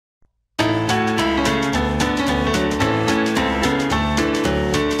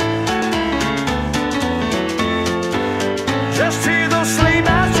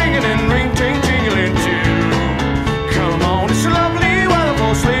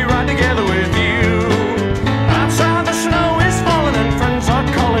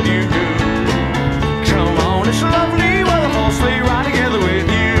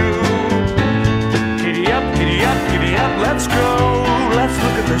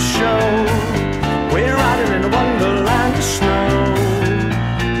show. We're riding in a wonderland of snow.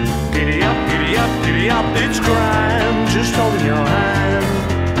 Giddy up, giddy up, giddy up, it's grand, just holding your hand.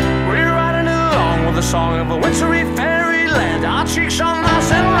 We're riding along with the song of a wintry fairyland. Our cheeks are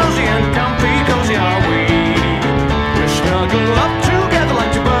nice and rosy and comfy, cozy are we. We're snuggled up together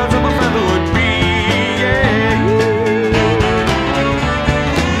like two birds of a feather would be.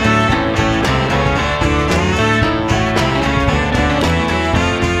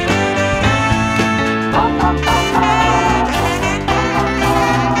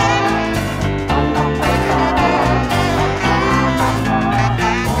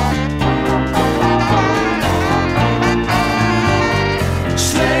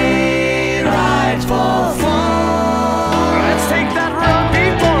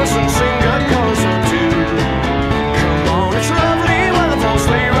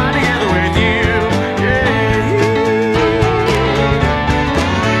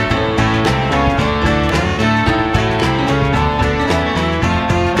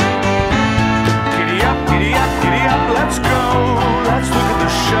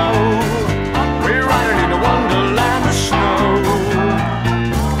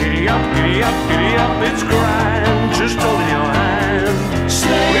 It's grand, just holding your hand.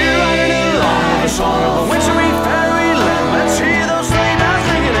 We're riding along with the song of a wintry fairyland. Let's hear those sleigh bells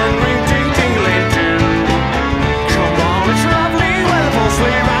ringing and ring ting tingling too. Come on, it's lovely weather for a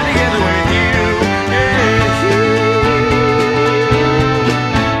sleigh ride together with you.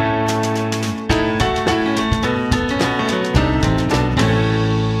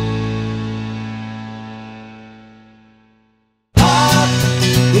 Hark,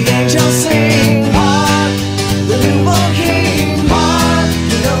 the angels sing.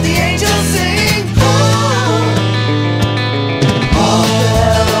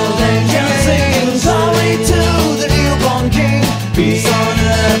 Peace on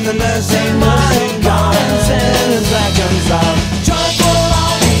earth and mercy among God and sinners reconciled. Joyful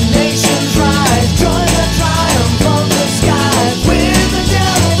all the nations rise, join the triumph of the skies. With the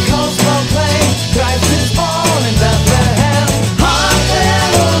angelic proclaim, Christ is born in Bethlehem. Hark the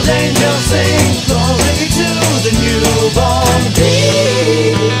herald angels sing, glory to the newborn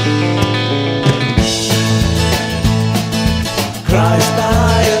King. Christ the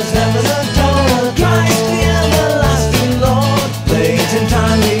highest heaven adored, Christ the everlasting Lord. In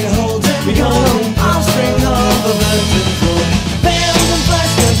time behold him become offspring of the virgin throne. Veiled in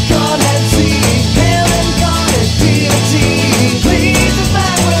flesh that God had seen, hail incarnate deity. Please us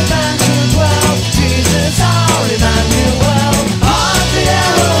back where man should dwell, Jesus our Emmanuel. Hark the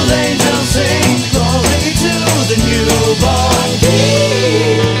herald angels sing, glory to the newborn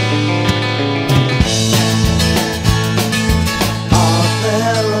King. Hark the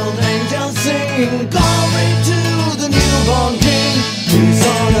herald angels sing, glory to the newborn King. Peace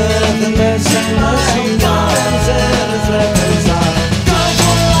on earth and mercy among God and sinners reconciled. God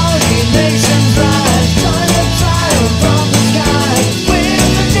for all ye nations rise, join the triumph from the sky. With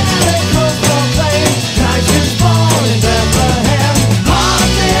the angelic host proclaim, Christ is born in Bethlehem. Hark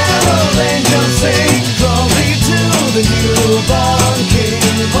the herald angels sing, glory to the newborn King,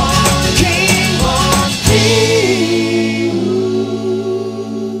 born King, born King.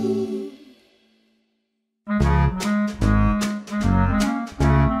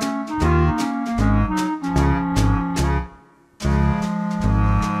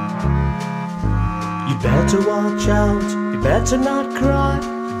 Better watch out, you better not cry,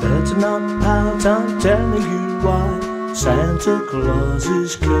 you better not pout, I'm telling you why. Santa Claus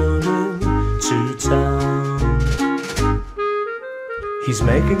is coming to town. He's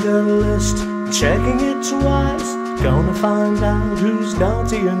making a list, checking it twice, gonna find out who's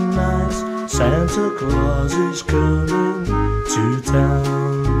naughty and nice. Santa Claus is coming to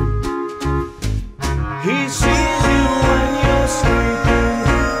town. He sees you when you're sleeping,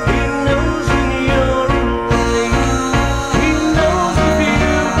 he knows when you're awake, he knows if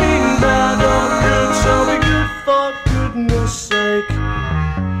you've been bad or good, so be good for goodness sake.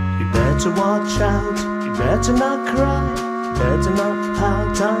 You better watch out, you better not cry, better not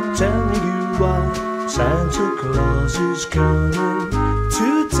pout, I'm telling you why. Santa Claus is coming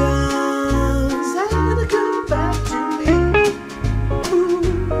to town. Santa, come back to me.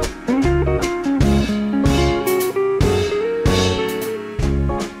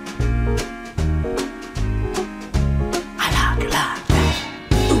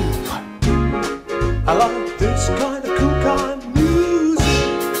 I like this kind of cool kind of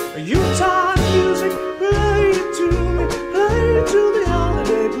music. Are you tired of music? Play it to me, play it to the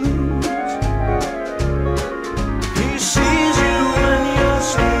holiday blues. He sees you when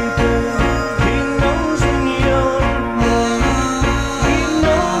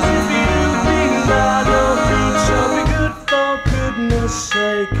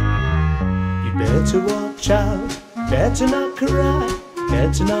better watch out, better not cry,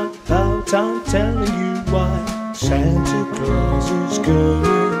 better not pout, I'm telling you why. Santa Claus is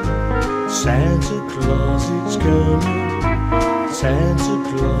coming, Santa Claus is coming, Santa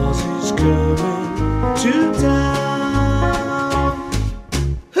Claus is coming to town.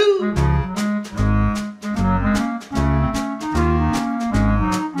 Hoo!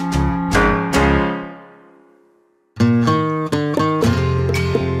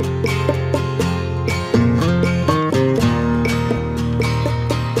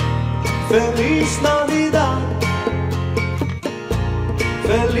 Feliz Navidad,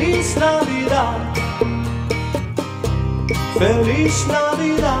 Feliz Navidad, Feliz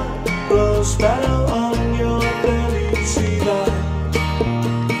Navidad, prospero año felicidad.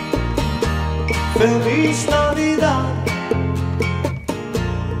 Feliz Navidad,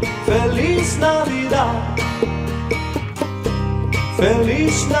 Feliz Navidad,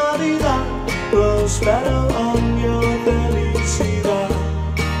 Feliz Navidad, prospero año felicidad.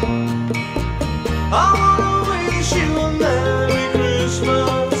 I wanna wish you a Merry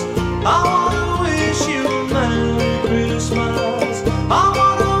Christmas. I wanna wish you a Merry Christmas. I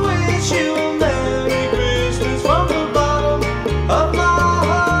wanna wish you a Merry Christmas from the bottom of my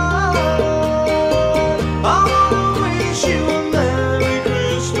heart. I wanna wish you a Merry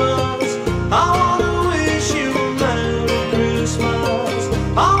Christmas. I wanna wish you a Merry Christmas.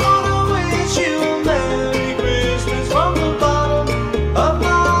 I wanna wish you a Merry Christmas from the bottom of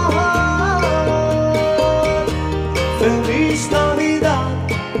my heart. Feliz Navidad,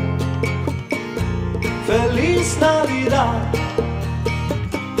 Feliz Navidad,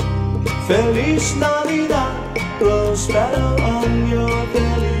 Feliz Navidad, prospero año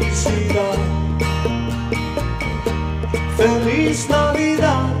felicidad. Feliz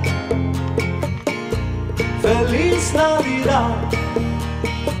Navidad, Feliz Navidad,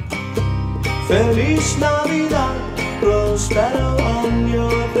 Feliz Navidad, prospero año